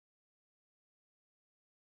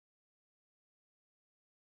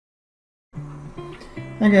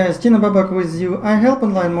Hi guys, Tina back with you. I help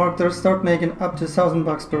online marketers start making up to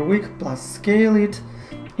 $1,000 per week plus scale it.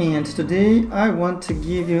 And today I want to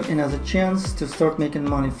give you another chance to start making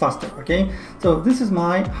money faster, okay? So this is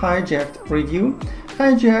my HIJACK'D review.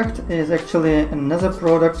 HIJACK'D is actually another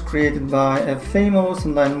product created by a famous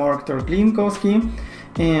online marketer, Glynn Kosky.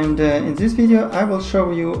 And in this video I will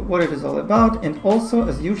show you what it is all about, and also,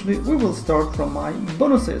 as usually, we will start from my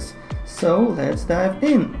bonuses. So let's dive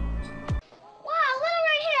in.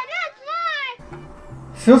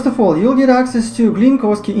 First of all, you'll get access to Glynn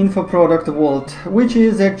Kosky Info Product Vault, which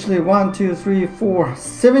is actually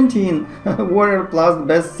 17 Warrior Plus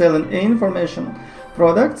best-selling information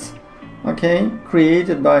products, okay,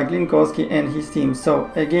 created by Glynn Kosky and his team.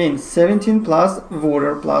 So again, 17 plus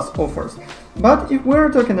Warrior Plus offers. But if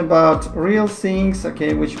we're talking about real things,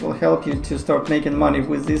 okay, which will help you to start making money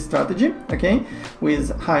with this strategy, okay,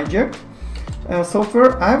 with HIJACK'D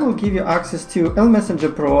software, I will give you access to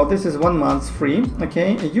Messenger Pro. This is 1 month free,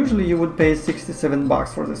 okay? Usually you would pay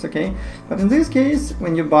 $67 for this, okay? But in this case,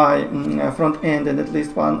 when you buy front end and at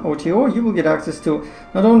least one OTO, you will get access to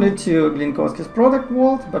not only to Glynn Kosky's product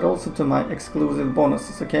vault, but also to my exclusive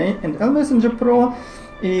bonuses, okay? And Messenger Pro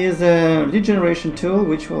is a lead generation tool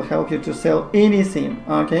which will help you to sell anything,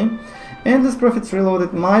 okay? Endless Profits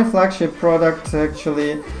Reloaded, my flagship product,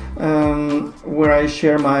 actually, where I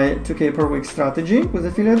share my 2K per week strategy with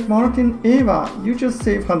affiliate marketing. Eva, you just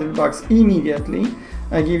save $100 immediately.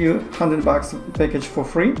 I give you $100 package for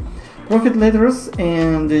free. Profit letters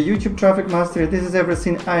and YouTube traffic mastery. This is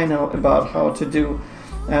everything I know about how to do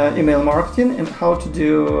email marketing and how to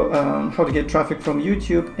get traffic from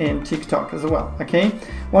YouTube and TikTok as well, okay?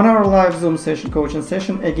 1 hour live Zoom session, coaching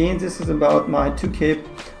session. Again, this is about my 2K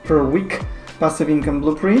per week passive income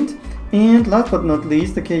blueprint. And last but not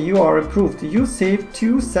least, okay, you are approved. You save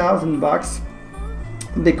 $2,000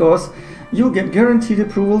 because you'll get guaranteed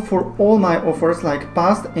approval for all my offers, like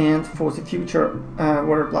past and for the future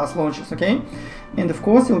Warrior Plus launches, okay? And of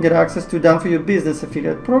course, you'll get access to Done For Your Business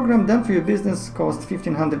affiliate program. Done For Your Business costs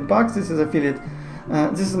 $1,500. This is affiliate.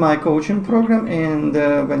 This is my coaching program, and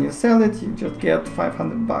when you sell it, you just get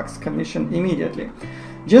 $500 commission immediately.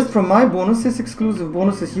 Just from my bonuses, exclusive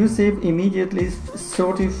bonuses, you save immediately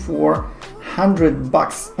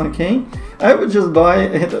 $3,400. Okay, I would just buy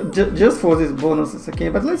it just for these bonuses. Okay,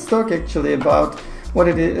 but let's talk actually about what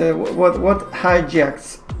it is, what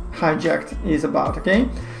HIJACK'D is about. Okay,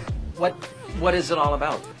 what is it all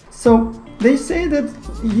about? So they say that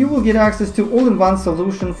you will get access to all-in-one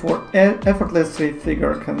solution for effortless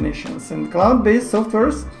 3-figure commissions, and cloud-based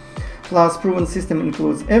softwares plus proven system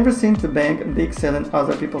includes everything to bank big selling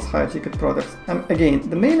other people's high-ticket products. Again,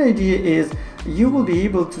 the main idea is you will be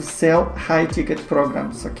able to sell high-ticket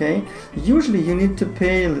programs, okay? Usually you need to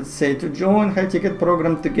pay, let's say, to join high-ticket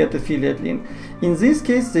program to get affiliate link. In this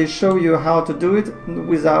case, they show you how to do it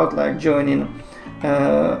without like joining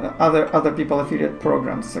other people affiliate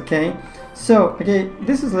programs, okay? So, okay,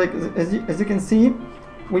 this is like, as you can see,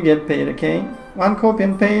 we get paid, okay? 1 copy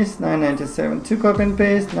and paste, $9.97, 2 copy and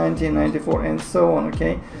paste, $19.94, and so on,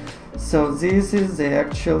 okay? So this is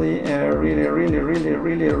actually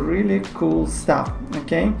really cool stuff,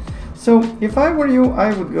 okay? So if I were you,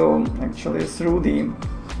 I would go actually through the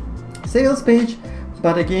sales page,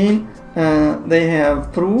 but again, they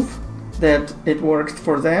have proof that it works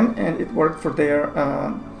for them and it worked for their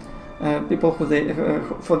people who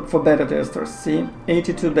for beta testers. See,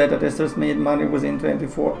 82 beta testers made money within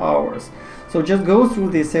 24 hours. So just go through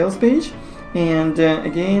the sales page, and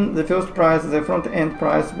again, the first price, the front end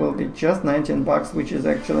price, will be just $19, which is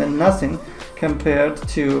actually nothing compared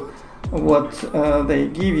to what they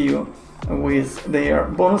give you with their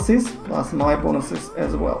bonuses plus my bonuses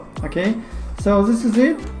as well. Okay, so this is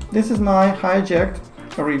it. This is my HIJACK'D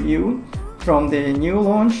review from the new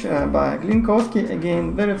launch by Glynn Kosky.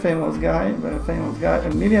 Again, very famous guy, a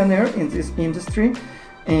millionaire in this industry.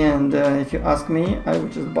 And if you ask me, I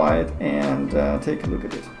would just buy it and take a look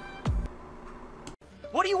at it.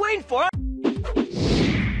 What are you waiting for?